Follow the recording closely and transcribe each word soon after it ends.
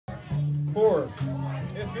4.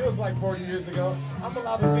 It feels like 40 years ago. I'm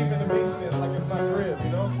allowed to sleep in the basement like it's my crib, you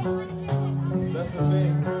know? That's the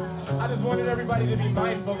thing. I just wanted everybody to be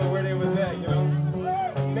mindful of where they was at, you know?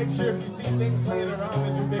 Make sure if you see things laying around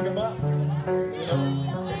that you pick them up, you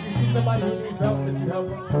know? If you see somebody who needs help, that you help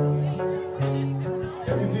them.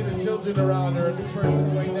 If you see the children around or a new person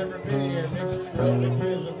who ain't never been here, make sure you help the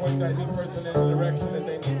kids and point that new person in the direction that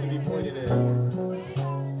they need to be pointed in.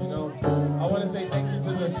 You know? I want to say thank you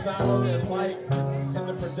to the sound and light and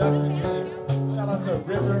the production team. Shout out to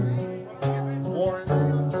River, Warren,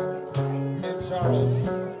 and Charles,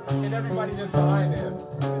 and everybody that's behind them.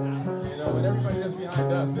 You know, and everybody that's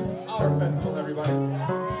behind us. This is our festival, everybody.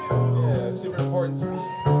 Yeah, it's super important to me.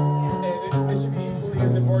 And it should be equally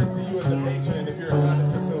as important to you as a patron if you're a Goddess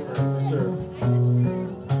consumer, for sure.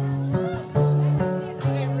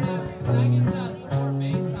 Hey, Riv, can I get some more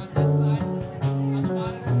bass on this side, on the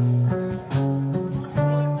monitor?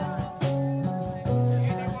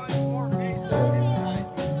 More bass on this side.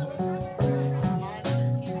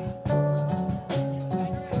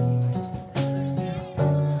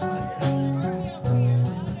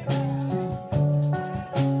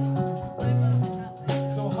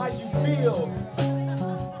 So how you feel?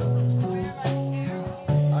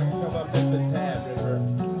 I can come up just a tad, River.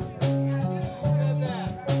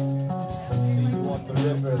 See you on the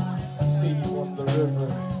river. See you on the river.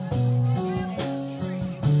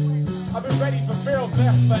 I've been ready for Feral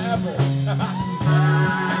Fest forever.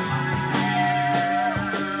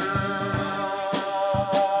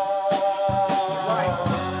 Right.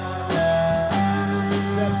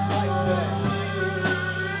 Just like that.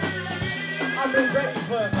 I've been ready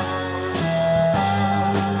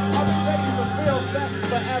for Feral Fest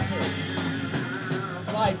forever.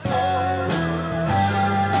 Like come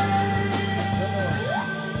on.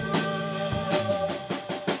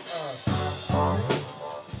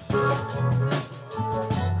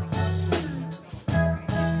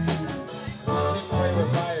 Play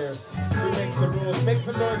with fire. Who makes the rules? Make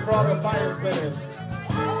some noise for all the fire spinners.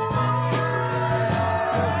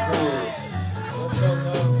 That's cool. Let's show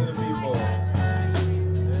love to the people.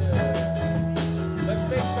 Yeah. Let's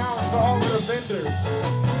make sounds for all of the vendors.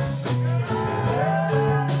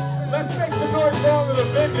 Let's make some noise for all of the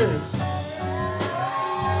vendors.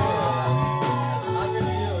 Yeah. I can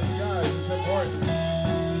feel you guys. It's important.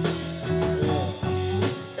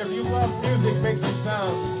 Yeah. If you love music, make some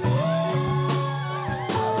sounds.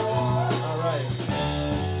 All right.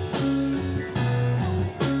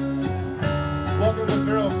 Welcome to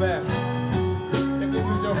Feral Fest. If this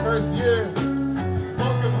is your first year,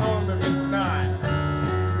 welcome home if it's not.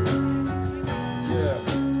 Yeah.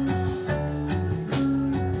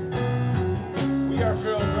 We are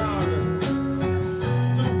Feral Ground.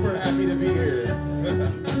 Super happy to be here. Yeah,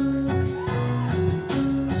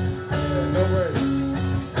 no worries.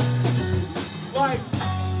 Like,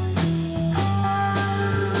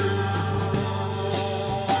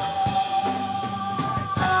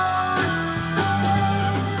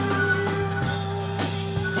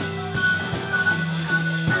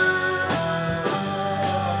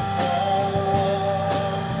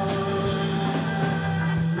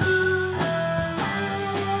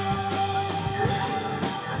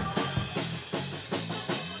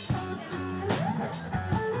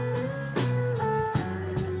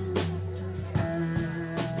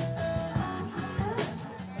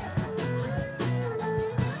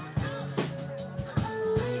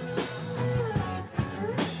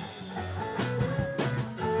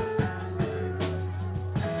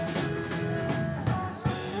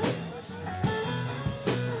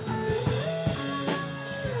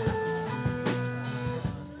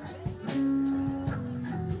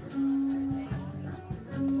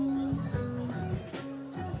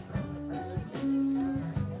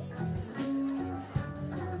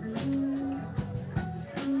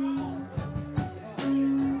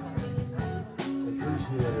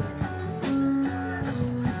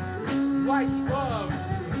 like love.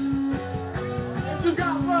 If you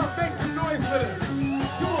got love, make some noise with us.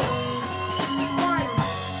 Come on. Right.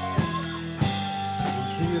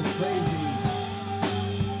 See, it's crazy.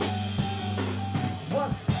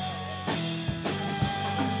 What's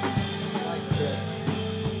like that?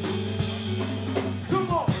 Come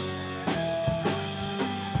on.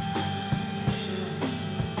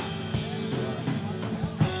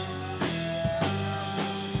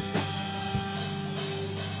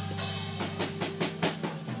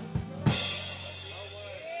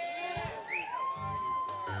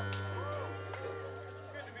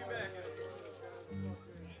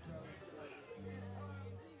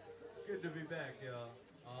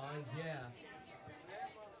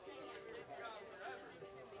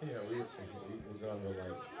 Yeah, we're gonna go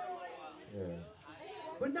like, yeah.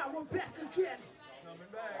 But now we're back again.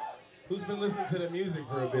 Who's been listening to the music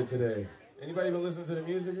for a bit today? Anybody been listening to the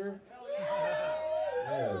music here?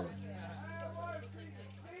 Yeah.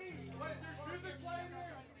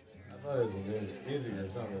 I thought it was music or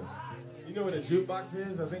something. You know what a jukebox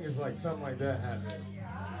is? I think it's like something like that happening.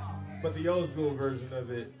 But the old school version of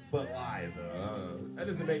it, but live though. That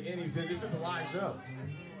doesn't make any sense. It's just a live show.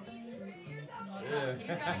 Yeah. He's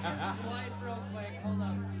gotta kiss his wife real quick. Hold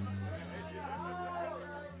up.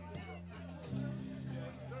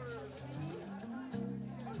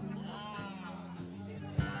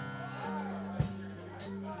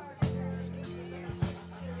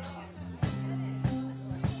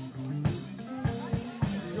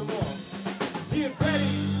 Come on. Get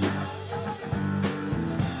ready.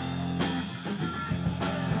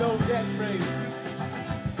 No neck race.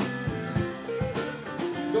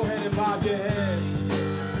 Go ahead and bob your head.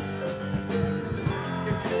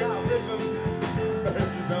 If you got rhythm, or if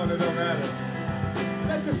you don't, it don't matter.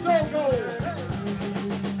 Let your soul go.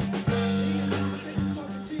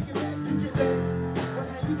 You get that?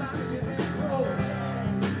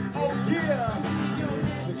 Oh yeah.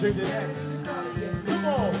 So drink to that. Come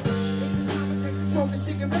on. Smoke a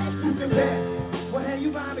cigarette, you can bet. Well, have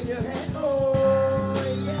you bobbing your head? Oh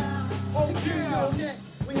yeah. Secure your neck.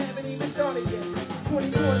 We haven't even started yet.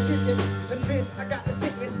 24 addicted, convinced I got the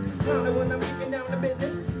sickness. Clowning when I'm kicking down the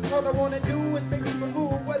business. All I wanna do is make people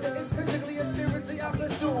move, whether it's physically or spiritually. I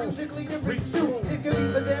pursue musically to reach through. It could be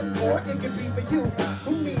for them or it could be for you.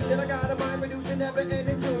 Who needs it? I got a mind reducing, never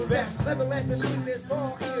ending tune. That's everlasting sweetness for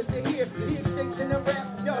all ears to hear. The extinction of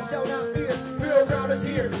rap, y'all shall not fear. Real ground is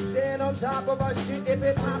here. Stand on top of our shit. If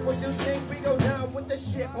hip hop would do sing, we go down with the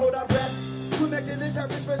ship. Hold our breath. Swim back to the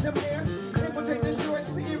surface for some air. Infiltrate the shore,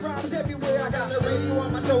 spitting rhymes everywhere. I got the radio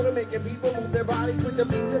on my shoulder, making people move their bodies with the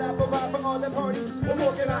beats that I provide for all the parties. What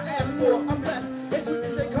more can I ask for? I'm blessed, and sweet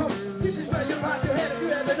as they come. This is where you pop your head if you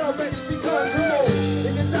haven't already begun. Come on,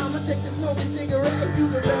 in the time I take the smoke and cigarette, you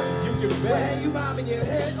can bet. You can Where bet. you bobbing your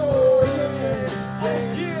head? Oh yeah. Oh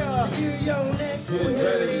yeah. You your neck, Get we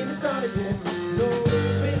haven't ready. even started yet. No,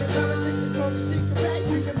 in the time I take the smoke and cigarette,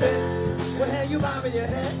 you can bet. Where you bobbing your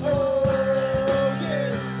head? Oh yeah.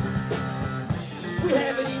 We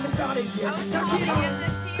haven't even started yet. Now keep on.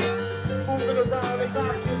 Moving around, it's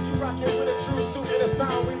obvious you rockin' with a true student of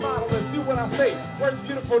sound. We model and see what I say. Words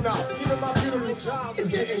beautiful now. Even my beautiful child It's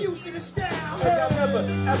is getting getting used to the style. Hey, y'all never,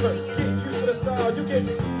 ever get used to the style. You get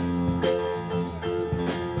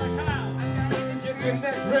your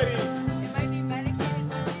neck ready.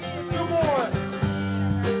 Come on.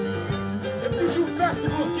 If you do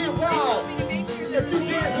festivals, get wild. If you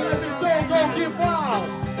dance and let your soul go, get wild.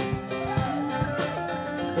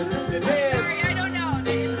 But do the dance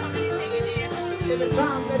in the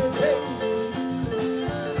time that it takes.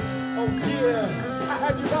 Oh yeah, I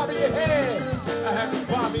have you bobbing your head. I have you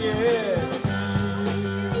bobbing your head.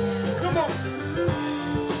 Come on.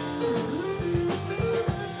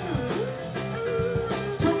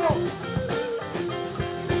 Come on.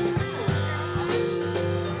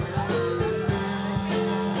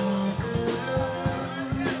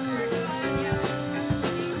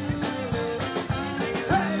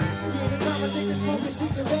 Hey, anytime I take a smoke and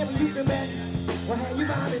secret, baby, you can bet. Well, have you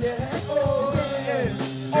bobbing your head? Oh yeah.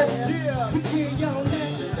 Oh yeah. Secure your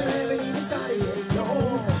neck, we haven't even started yet. No.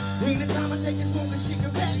 Anytime I take a smoke and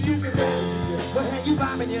secret, baby, you can bet. Well, have you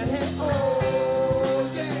bobbing your head?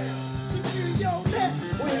 Oh yeah. Secure your neck,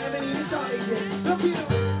 we haven't even started yet. Look it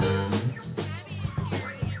up.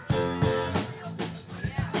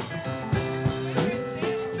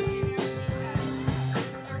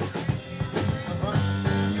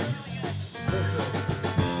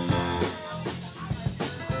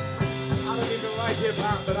 I don't even like hip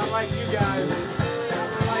hop, but I like you guys. I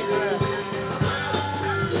like that.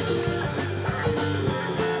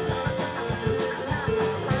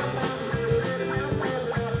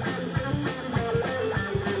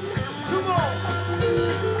 Come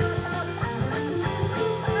on.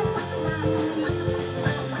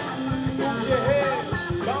 Move your head.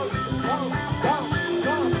 Bounce, bounce, bounce,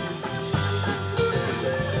 bounce.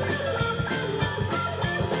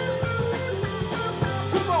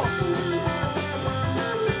 Come on.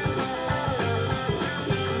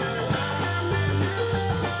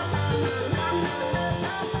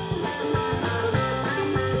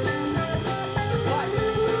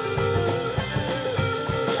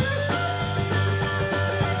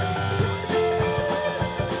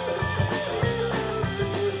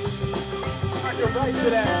 I can write to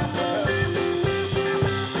that.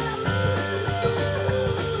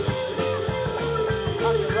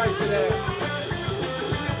 I can write to that.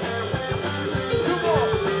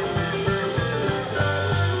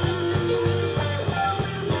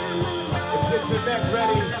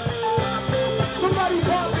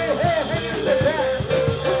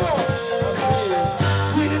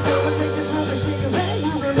 I'ma take this smoke and cigarette.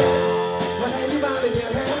 You can bet. What have you bobbing your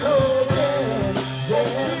head? Oh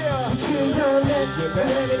yeah. Secure your neck. We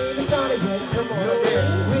haven't even started yet. Come on.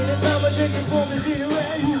 When it's time to take this smoke and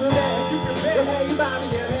cigarette. You can bet. What have you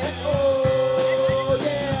bobbing your head? Oh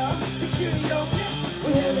yeah. Secure your neck.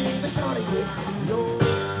 We haven't even started yet. No.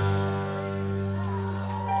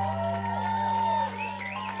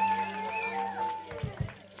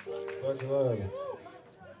 Much love.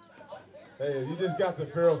 Hey, if you just got to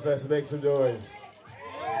Feral Fest, make some noise.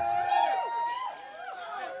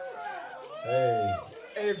 Hey,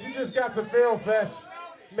 if you just got to Feral Fest,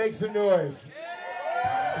 make some noise.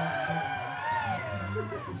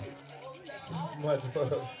 Much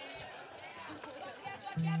love.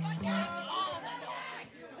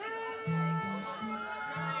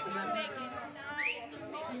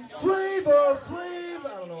 Flavor.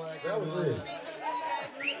 I don't know what I got. That was it.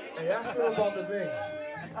 Hey, ask them about the things.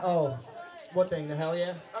 Oh, what thing? The hell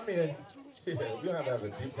yeah? I mean, yeah, we don't have to have a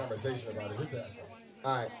deep conversation about it. Just ask them.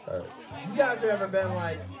 All right. All right. You guys have ever been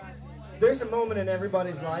like, there's a moment in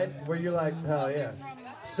everybody's life where you're like, hell yeah.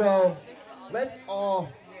 So let's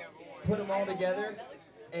all put them all together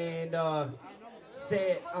and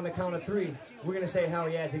say it on the count of 3. We're going to say hell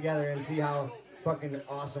yeah together and see how fucking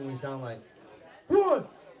awesome we sound like. 1,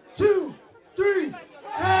 2, 3,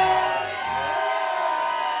 hell!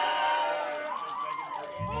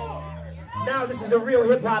 Now this is a real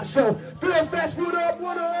hip hop show. Feral Fest, what up,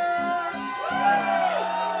 what up?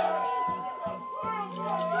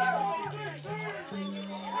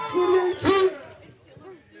 2018.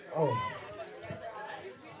 Oh.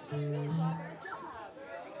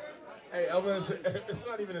 Hey, Elvis, it's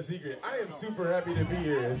not even a secret. I am super happy to be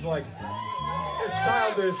here. It's like, it's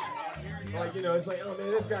childish. Like, you know, it's like, oh man,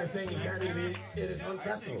 this guy's saying he's happy to be at his own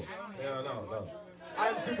festival. No.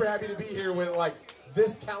 I'm super happy to be here with like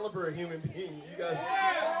this caliber of human being. You guys,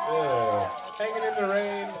 hanging in the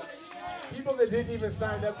rain. People that didn't even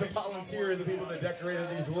sign up to volunteer are the people that decorated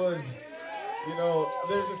these woods. You know,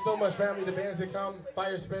 there's just so much family. The bands that come,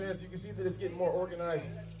 fire spinners. You can see that it's getting more organized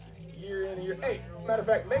year in and year. Hey, matter of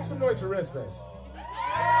fact, make some noise for Res Fest.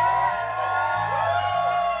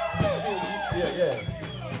 Yeah.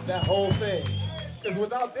 That whole thing. Because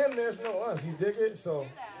without them, there's no us. You dig it? So,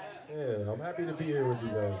 yeah, I'm happy to be here with you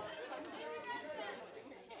guys.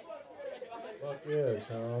 Fuck yeah,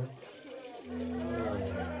 chum.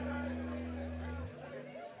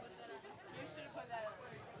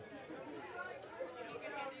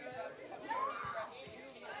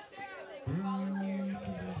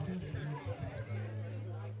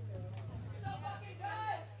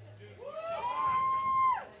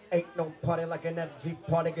 Ain't no party like an FG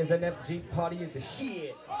party, cause an FG party is the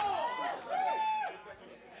shit.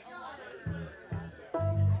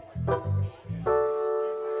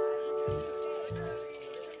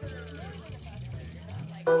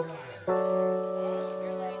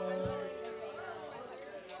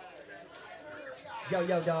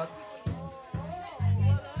 Yo, dog.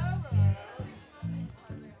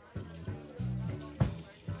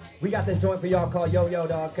 We got this joint for y'all called Yo,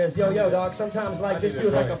 dog, cause yo, dog, sometimes life just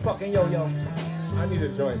feels like a fucking yo-yo. I need a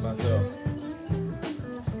joint myself.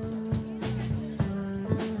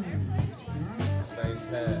 Nice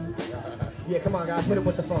hat. Yeah, come on, guys, hit him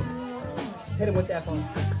with the funk. Hit him with that funk.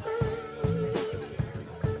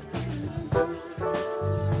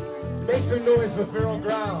 Make some noise for Feral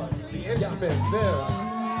Ground. The instruments, them.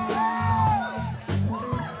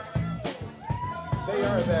 They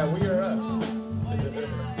are that, we are us.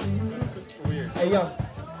 Weird. Hey, yo.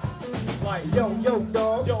 Like, Yo,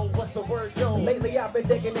 dog. yo, what's the word, yo? Lately I've been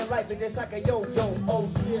digging in life and just like a yo-yo. Oh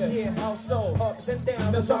yeah, how so? Ups and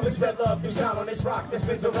downs, the psalmist spread love through sound on this rock that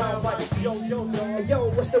spins around like Yo, dog. hey, yo,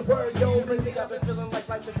 what's the word, yo? Lately I've been feeling like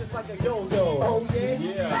life is just like a yo-yo. Oh yeah?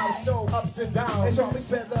 Yeah. How so? Ups and downs. It's always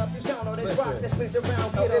spread love through sound on this rock that spins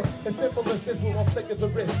around. Oh, Get up. it's as simple as this with one flick of the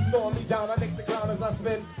wrist. Throwing me down, I make the ground as I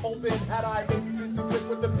spin. Open, had I maybe been too quick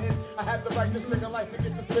with the pen, I had the right to string a life to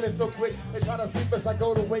get the spinning so quick. They try to sleep as I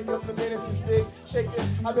go to wake up, the minutes is big. Shaking,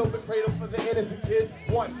 I built the cradle for the innocent kids.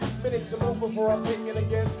 1 minute to move before I'm taking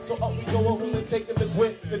again. So up we go, I'm willing to take them to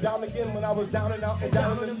quit. The down again when I was down and out and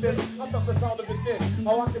down in the fist. I felt the sound of it then.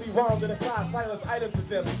 How I could be wound in a side, silence items to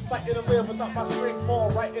them. Fighting to live without my strength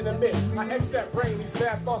fall right in the mid. I X that brain, these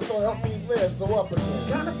bad thoughts don't help me live. So up again.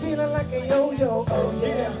 Kinda feeling like a yo-yo, oh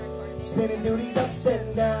yeah. Spinning through these ups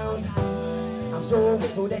and downs. I'm so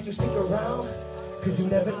grateful that you stick around, cause you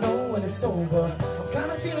never know when it's over. I'm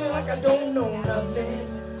kinda feeling like I don't know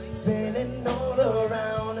nothing, spinning all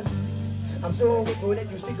around. I'm so grateful that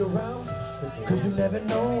you stick around, cause you never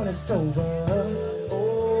know when it's over.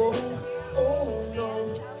 Oh no,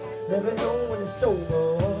 never know when it's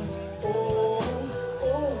over.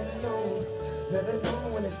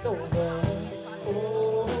 it's over.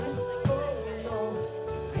 Oh, no.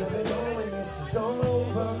 Never know when this is all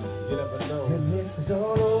over. You never know. When this is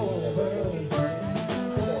all over.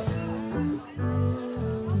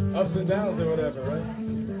 Ups and downs or whatever, right?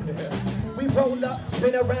 Yeah. We roll up,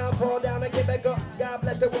 spin around, fall down, and get back up. God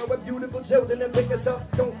bless the world with beautiful children and pick us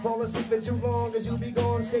up. Don't fall asleep for too long, as you be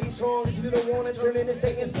gone. Stay strong, as you don't want to turn into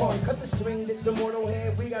Satan's pawn. Cut the string, it's the mortal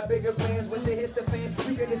hand. We got bigger plans. Once it hits the fan,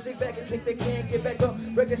 you can just sit back and kick the can. Get back up,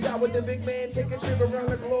 reconcile with the big man. Take a trip around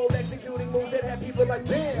the globe, executing moves that have people like,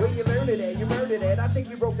 damn. Where you learned it at? You murdered it. I think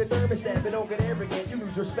you broke the thermostat, but don't get arrogant. You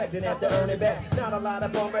lose respect and have to earn it back. Not a lot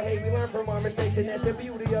of fun, but hey, we learn from our mistakes, and that's the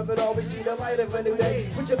beauty of it all. We see the light of a new day.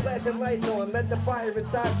 Put your flashing lights on, let the fire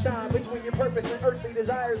inside shine. Between your purpose and earthly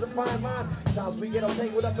desires, a fine line. Times we get all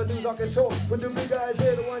tangled up and lose our control. But the big guys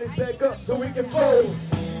here to wind us back up so we can flow.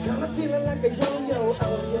 Kinda feeling like a yo-yo,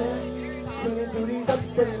 oh yeah. Spinning through these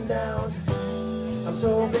ups and downs. I'm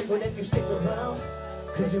so grateful that you stick around,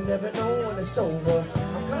 cause you never know when it's over.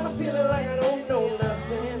 I'm kinda feeling like I don't know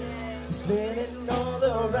nothing. Spinning all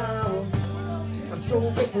around. I'm so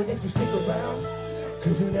grateful that you stick around,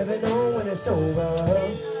 cause you never know when it's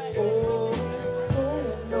over. Oh, oh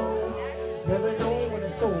no, never know when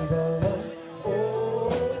it's over.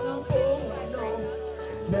 Oh, oh no,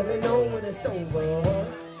 never know when it's over.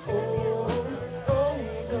 Oh, oh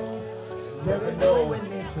no, never know when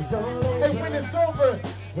this is all over. Hey, when it's over.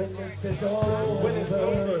 When this is all over. When it's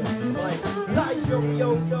over. Like yo,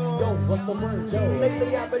 Yo, what's the word, yo?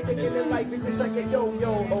 lately I've been thinking in life it's just like a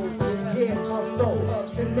yo-yo. Oh yeah, I'm so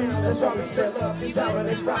ups and downs. That's why we spell up this hour and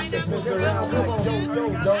this rock this was around. Come on, yo,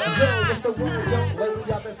 what's the word, yo?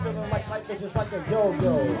 Lately I've been feeling like life is just like a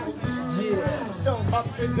yo-yo. Yeah, so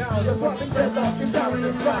Ups and downs. that's why we spell up this hour and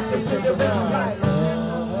this rock this was around. Like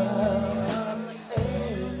up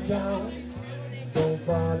and down, don't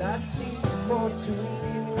fall asleep for too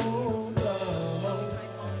long.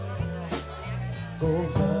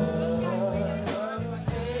 Goes up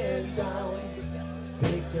and down.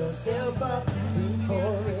 Pick yourself up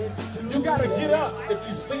before it's too You gotta late. get up if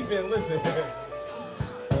you sleeping. Listen.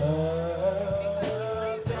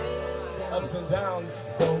 Ups and downs.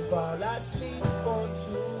 Don't fall asleep for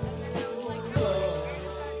too long.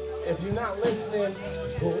 If you're not listening,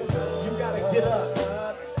 you gotta get up.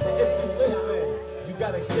 If you're listening, you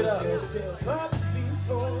gotta get up. Pick yourself up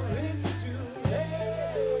before it's too late.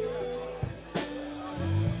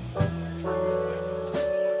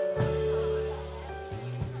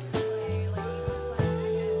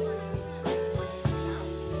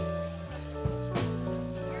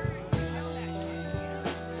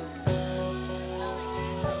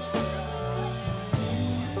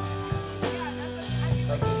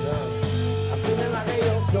 Ups and downs. I'm feeling like a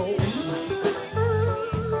yo-yo.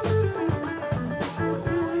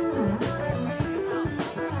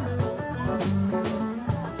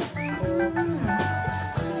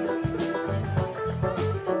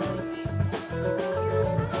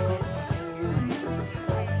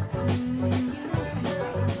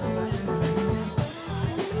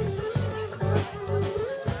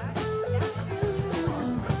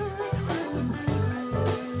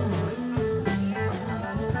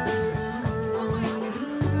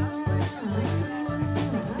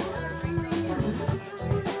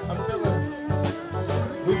 I'm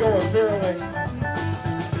feeling. We going virulent.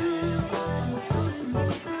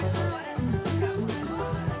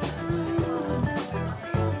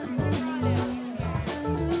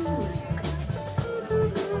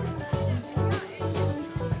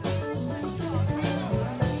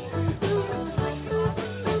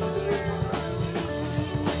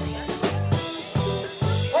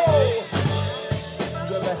 Oh!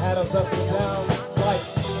 You ever had us ups and downs? Like,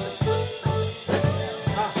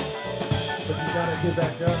 but you gotta get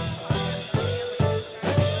back up.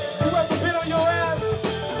 You ever been on your ass?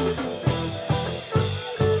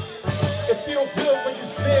 It feel good when you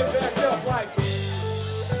stand back up, like.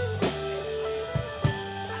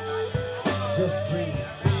 Just breathe.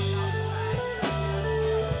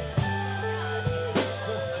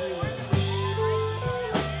 Just breathe.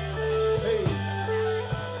 Hey,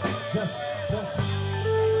 just.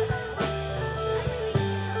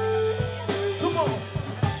 Come on.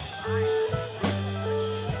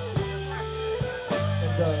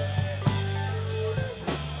 And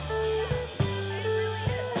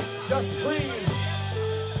just breathe.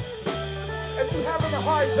 If you're having a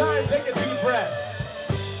hard time, take a deep breath.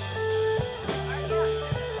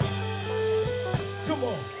 Come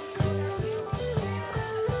on.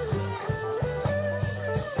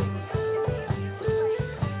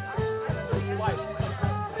 Like.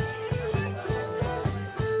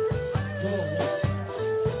 Come on, man.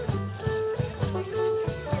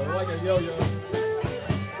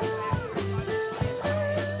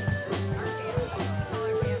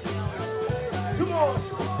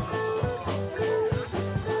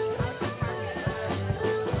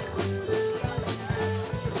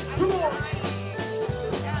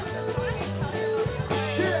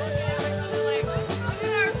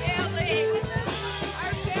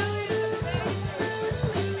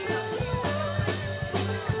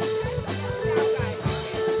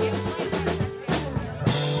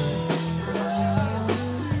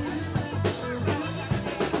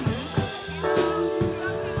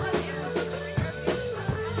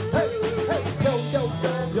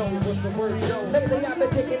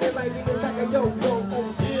 and it might be just like a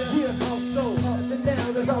yo-yo. Yeah, also ups and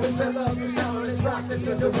downs. There's always been love and sound on this rock. This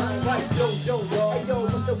is a rhyme. Like yo, Hey yo,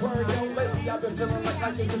 what's the word, yo? lately I've been feeling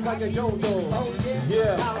like it's just like a yo-yo. Oh yeah?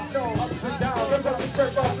 Yeah. How so? Ups and downs, let's always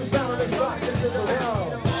scrape off the sound of this rock. This is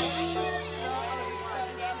around.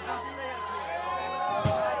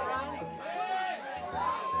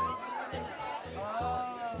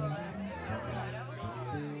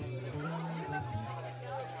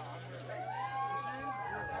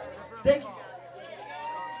 Thank you.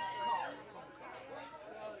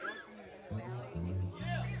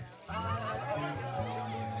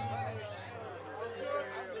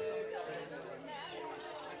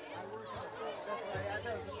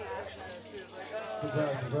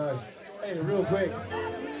 Surprise, surprise. Hey, real quick.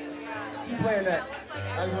 Keep playing that.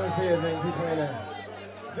 I just want to say it, man. Keep playing that.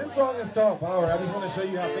 This song is called Power. I just want to show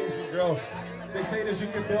you how things can grow. They say that you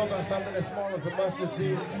can build on something as small as a mustard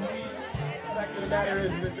seed. The fact of the matter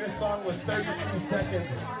is that this song was 33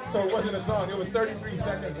 seconds. So it wasn't a song. It was 33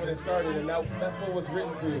 seconds when it started, and that's what was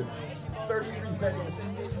written to. 33 seconds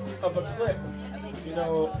of a clip. You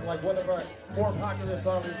know, like one of our more popular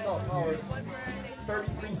songs is called Power.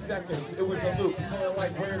 33 seconds. It was a loop. People are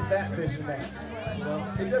like, where's that vision at? You know,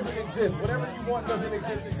 it doesn't exist. Whatever you want doesn't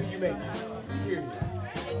exist until you make it. Period.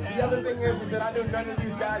 The other thing is that I knew none of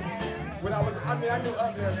these guys when I knew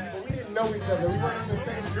of them, but we didn't know each other. We weren't in the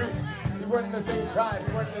same group. We weren't in the same tribe.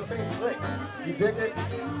 We weren't in the same clique. You dig it?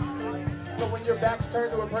 So when your back's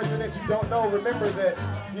turned to a person that you don't know, remember that,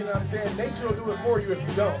 you know what I'm saying, nature will do it for you if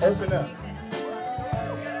you don't. Open up.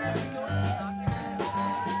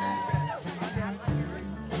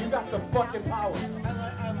 You got the fucking power.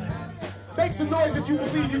 Make some noise if you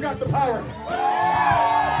believe you got the power.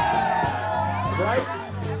 Right?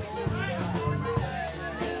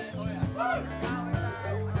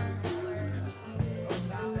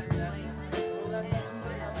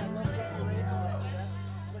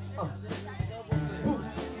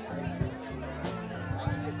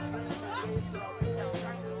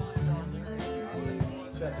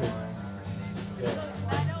 Check it. Yeah.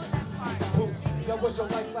 Poof. Yo, was your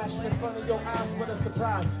light flashing in front of your eyes? What a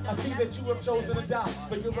surprise. I see that you have chosen to die,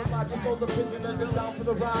 but you're alive. Your soul a prisoner that's down for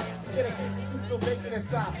the ride. You can't escape it, you feel vacant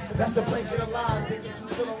inside. But that's a blanket of lies. They get you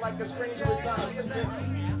feeling like a stranger at times. Listen,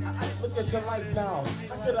 look at your life now.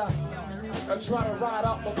 How could I try to ride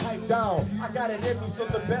out my pipe down? I got it in me, so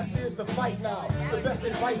the best is to fight now. The best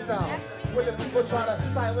advice now. When the people try to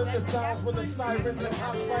silence the sounds, when the sirens and the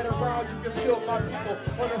cops fight around, you can feel my people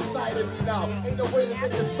on the side of me now. Ain't no way that they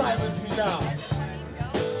can silence me now.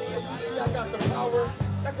 And you see I got the power,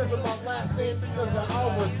 not because of my last name, because of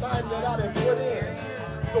hours, time that I done put in.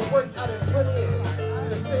 The work I done put in.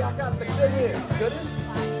 To say I got the goodest?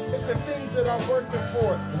 It's the things that I'm working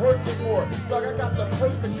for, working more. Dog, I got the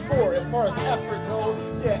perfect score as far as effort goes.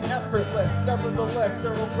 Yeah, effortless, nevertheless,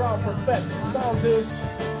 Pharaoh Brown perfect. Sounds is,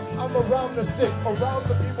 I'm around the sick, around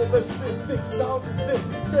the people that spit sick. Sounds is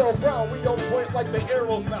this, Pharaoh Brown, we on point like the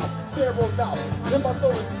arrows now. Sterile now, then my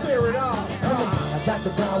throw and stare it out. I got the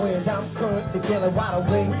power and I'm currently feeling wide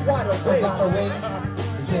awake. We wide awake. Wide awake.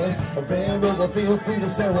 Yeah, a Red River, feel free to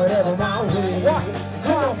say whatever my way.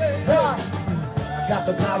 I got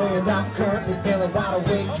the power and I'm currently feeling wide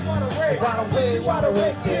awake. Wide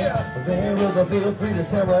awake, yeah. A Red River, feel free to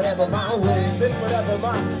say whatever my way. Say whatever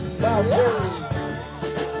my way.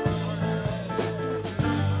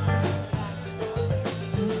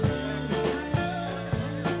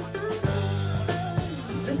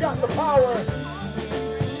 You got the power.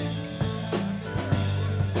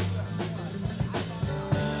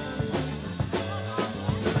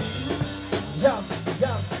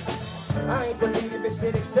 I ain't the leader in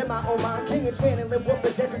shit except my own mind. King and channeling what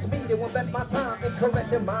possesses me. They won't invest my time in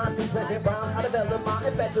caressing minds, be pleasant rhymes. I develop my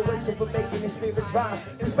infatuation for making the spirits rise.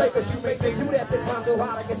 Despite what you make, they you'd have to climb too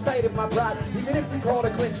hard. I get sighted my pride. Even if you call a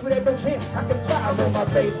clinch, with no chance I can fly. I'm on my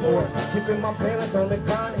skateboard, keeping my balance on the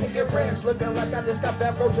grind. Hitting ramps, looking like I just got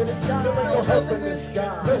that road to the sky. There ain't no help in this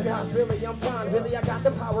sky. Look guys, really I'm fine. Really I got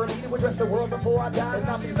the power. Need to address the world before I die. And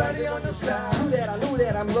I'll be right here on the side. True that, I knew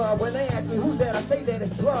that I'm loved. When they ask me who's that, I say that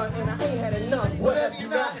it's blood. And I ain't had enough. What have you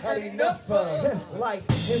not had enough of? Life,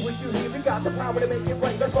 and when you hear, we got the power to make it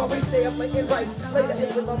right. That's why we stay up late and right. Slay the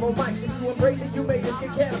hate with love on mics. If you embrace it, you may just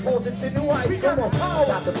get catapulted to new heights. Come on, power.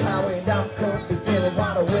 Got the power and I'm currently feeling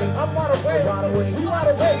wide awake. I'm wide awake. Wide awake. You wide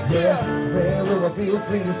awake, yeah. Red River, feel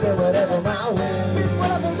free to say whatever my way. Speak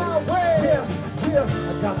whatever my way. Yeah.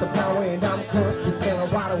 I got the power and I'm currently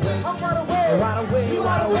feeling wide awake. I'm wide awake. Wide awake. You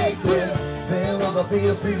wide awake, yeah. Red River,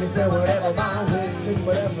 feel free to say whatever my way. Speak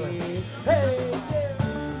whatever. Hey.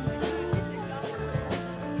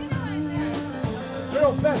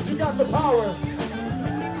 Real fast, you got the power.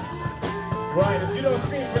 Right, if you don't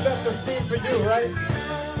scream for nothing, scream for you, right?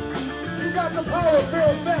 You got the power,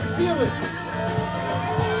 Feral Fest, feel it.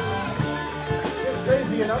 Shit's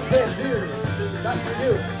crazy and I'm dead serious. That's for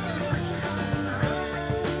you.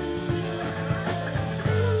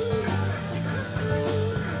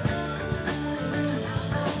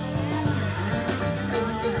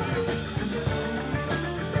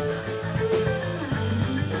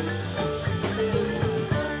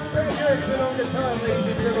 Frank Erickson on guitar, ladies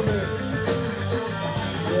and gentlemen.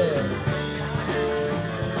 Yeah.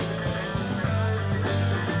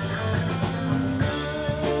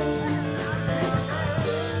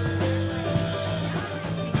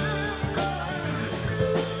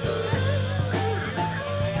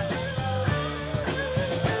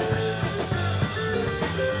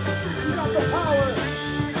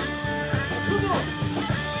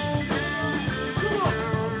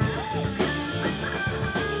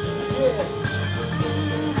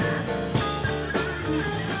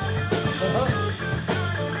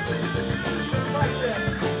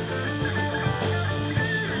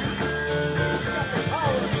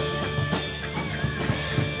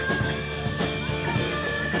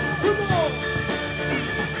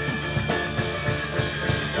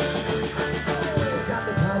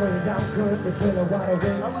 Currently feeling wide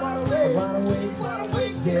awake. I'm wide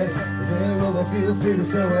awake. Yeah, then will I feel free to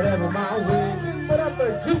say whatever my way. Whatever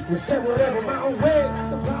you say whatever my way. Got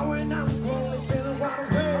the power and I'm currently feeling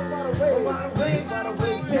wide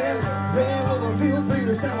awake. Yeah, then will I feel free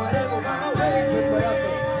to say whatever my way.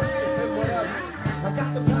 I got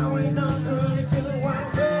the power and I'm currently feeling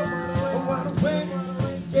wide awake.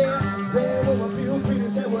 Yeah, then will I feel free to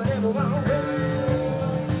say whatever my way.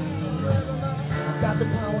 Got the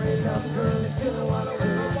power and I'm currently feeling wide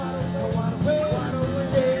awake.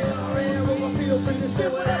 Yeah, I will feel free to say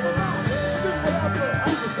whatever my way. I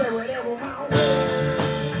can say whatever my way.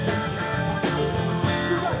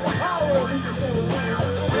 You got the power, you can say whatever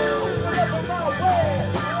my way.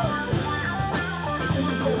 You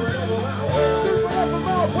can say whatever my way. Do whatever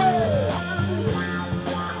my way.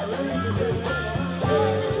 You can say whatever.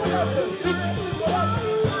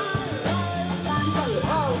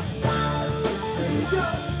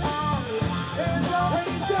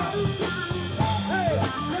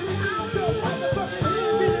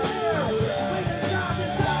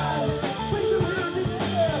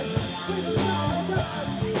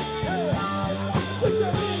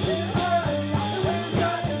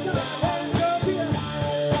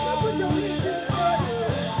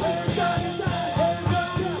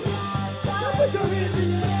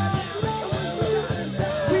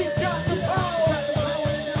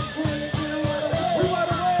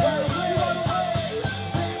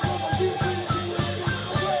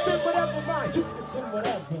 You can say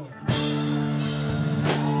whatever.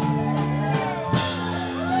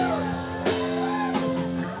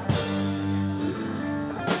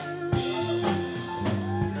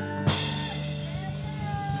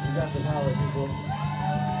 You got the power.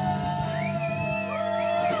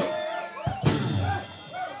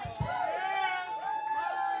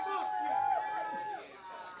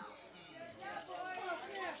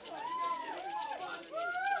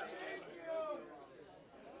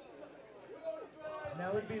 Now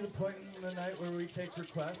would be the point in the night where we take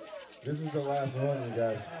requests. This is the last one, you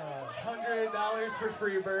guys. $100 for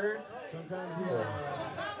Freebird. Sometimes, yeah.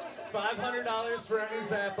 $500 for any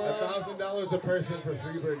Zappa. $1,000 a person for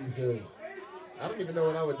Freebird, he says. I don't even know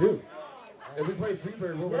what I would do. If we played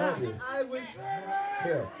Freebird, what would I do? I was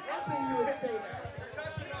Here. hoping you would say that.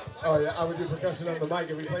 Oh, yeah, I would do percussion on the mic.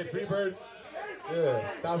 If we played Freebird, yeah,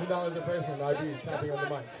 $1,000 a person, I'd be tapping on the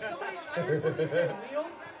mic. That's a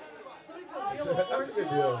good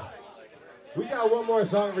deal. We got one more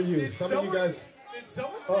song for you. Some of you guys. Did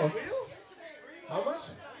someone say wheel? How much?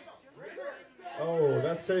 Oh,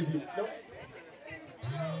 that's crazy. Nope.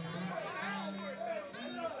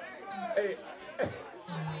 Hey.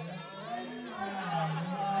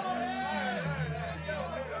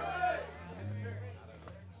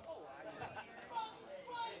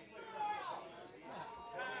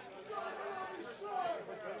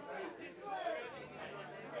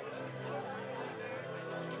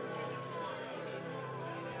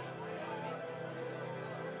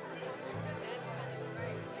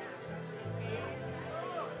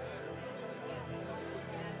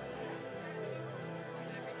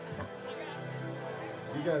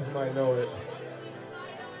 You guys might know it.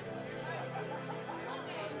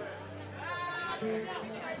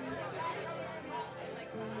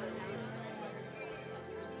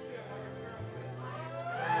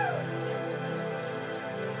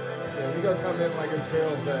 Yeah, we gonna come in like it's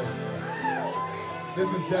Feral Fest. This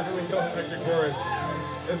is definitely no electric chorus.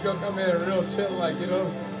 It's gonna come in real chill, like, you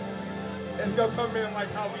know? It's gonna come in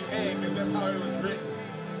like how we hang, because that's how it was written.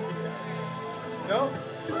 No?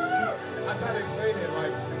 I try to explain it,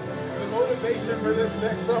 like, the motivation for this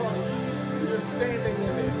next song, you're standing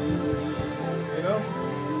in it. You know?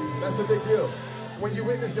 That's a big deal. When you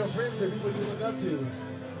witness your friends or people you look up to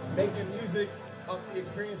making music of the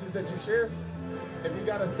experiences that you share, if you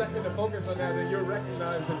got a second to focus on that, then you'll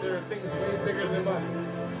recognize that there are things way bigger than money.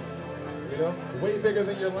 You know? Way bigger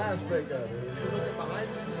than your last breakup. If you're looking behind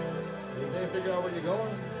you, and you can't figure out where you're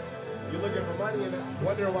going, you're looking for money and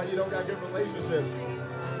wondering why you don't got good relationships.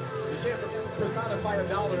 You can't personify a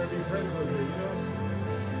dollar and be friends with it, you know?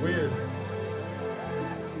 It's weird.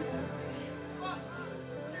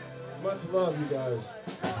 Much love, you guys.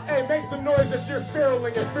 Hey, make some noise if you're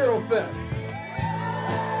feroling at Feral Fest.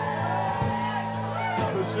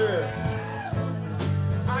 For sure.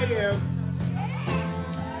 I am.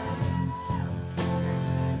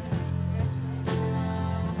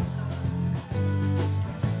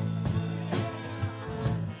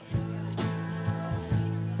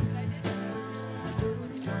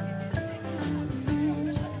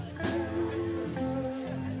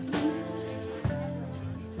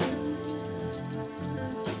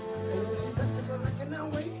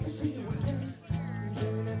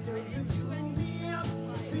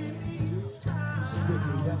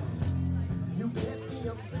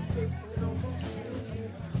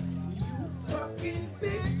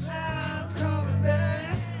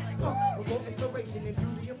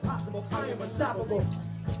 Unstoppable.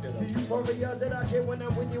 The euphorias that I get when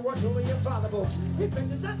I'm with you are truly infallible.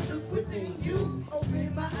 Adventures I took within you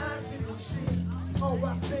open my eyes to new shit. Oh,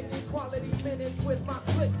 I spend quality minutes with my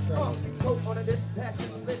clicks. Coke on this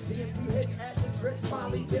passage splits, DMT hits, acid trips,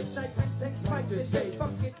 Molly dips, citrus tanks, might just say,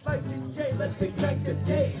 fuck it like DJ, let's ignite the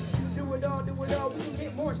day. Do it all, we can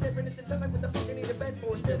get more. Staring at the time like what the fuck I need a bed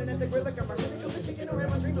for. Staring at the grill like I'm a really good chicken or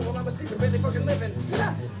am I dreaming while I'm asleep and really fucking living.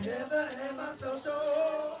 Never have I felt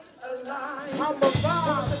so alive. I'm alive.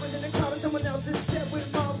 I was in the car with someone else instead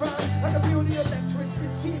with my rhyme. I can feel the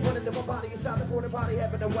electricity running through my body inside the porta potty,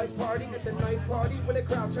 having a white party at the night party when the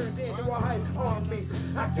crowd turns into a hype army.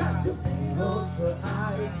 I got to nose for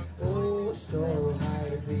eyes, oh so high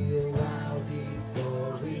to feel wild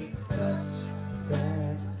before we touch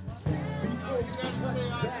back down. Before we touch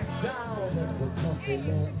back down. We're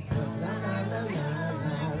confident. La la la la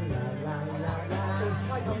la la la la.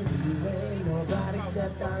 You ain't nobody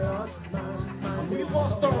except I lost my mind. We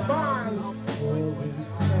lost our minds. Before we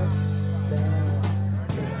touch down.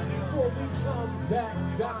 Before we come back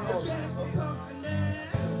down.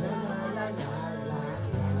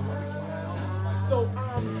 So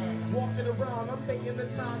I'm walking around, I'm thinking the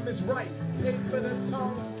time is right. Paper the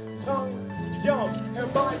tongue, yo, am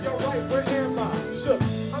I alright? Where am I? Shook,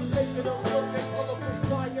 I'm taking a look at colorful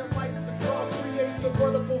flying lights. The crowd creates a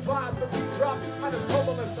wonderful vibe. The beat drops, I just come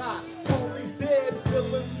on the side. All these dead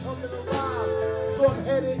feelings coming alive. So I'm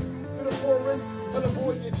headed to the forest on a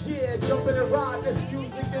voyage, yeah, jumping and ride. This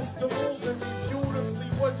music is still moving me beautifully.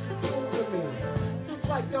 What you do to me? Feels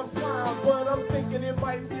like I'm flying, but I'm thinking it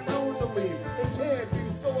might be rude to leave. It can't be,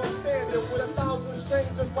 so I'm standing with 1,000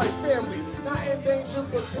 strangers like family. Not in danger,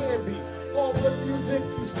 but can be. All the music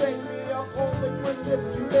you sing me, I'll call liquids if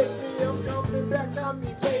you make me. I'm coming back on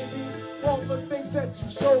me, baby. All the things that you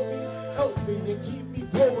showed me, help me and keep me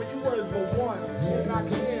growing. You were the one, and I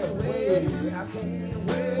can't wait. I can't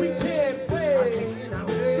wait. We can't wait.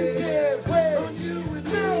 We can't wait. Don't you and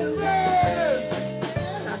me No rest.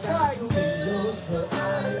 I got to windows for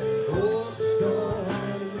eyes. Oh, so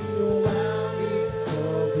high to feel wild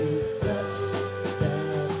before we touch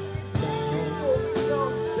down. Before we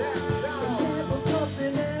come back down. Yeah, we're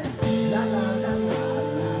pumping it. La la la la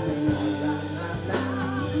la la la la.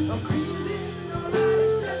 I'm feeling alright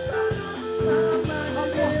except I lost my mind. I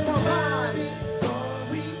lost my mind. Before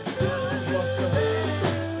we touch Lost your head.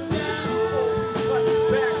 down. Touch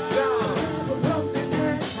back down. We're pumping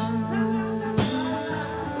it. La la la la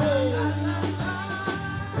la la la.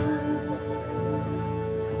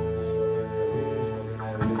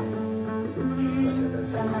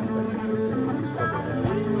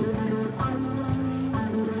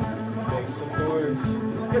 Make some noise.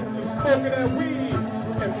 If you smoking that weed,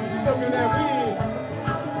 if you smoking that weed,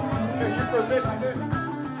 and you from Michigan,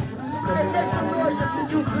 hey, make some noise if you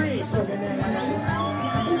do green. Smoking that la la la.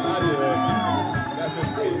 I do it. That's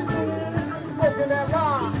just me. Smoking that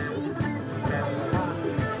law.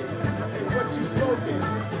 Hey, what you smoking?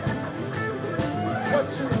 What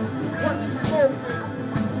you smoking?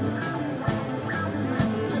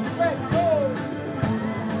 Just let go.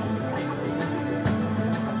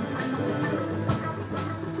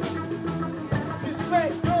 Just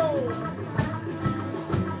let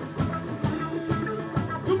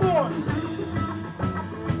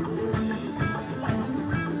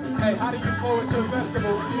it's your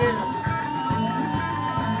festival. Yeah.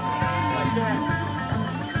 Like that.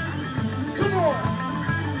 Come on.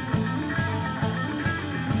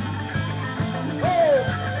 Oh.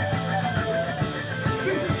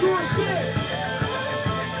 This is your shit.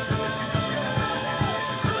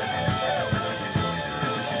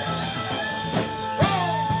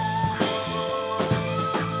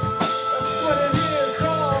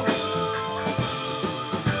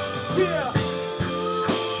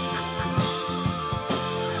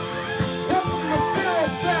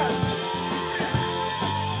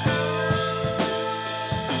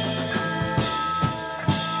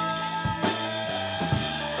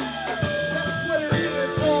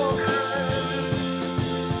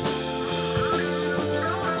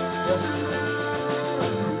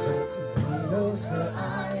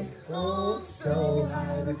 So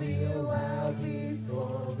high to be a while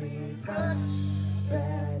before we touch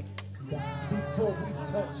back down. Before we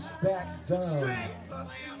touch back down.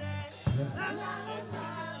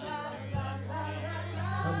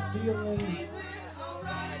 I'm feeling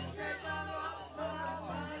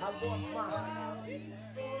I lost my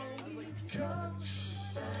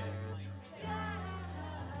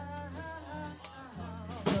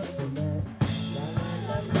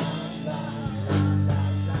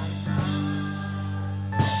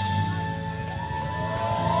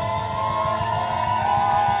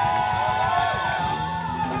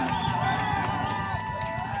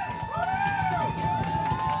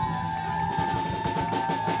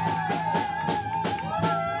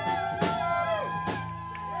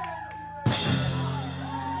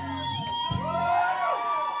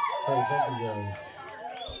Hey, thank you guys.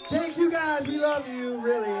 Thank you guys. We love you,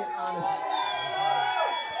 really, honestly.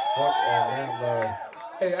 Fuck all that love.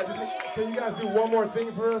 Hey, can you guys do one more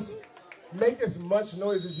thing for us? Make as much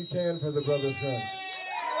noise as you can for the Brothers Crunch.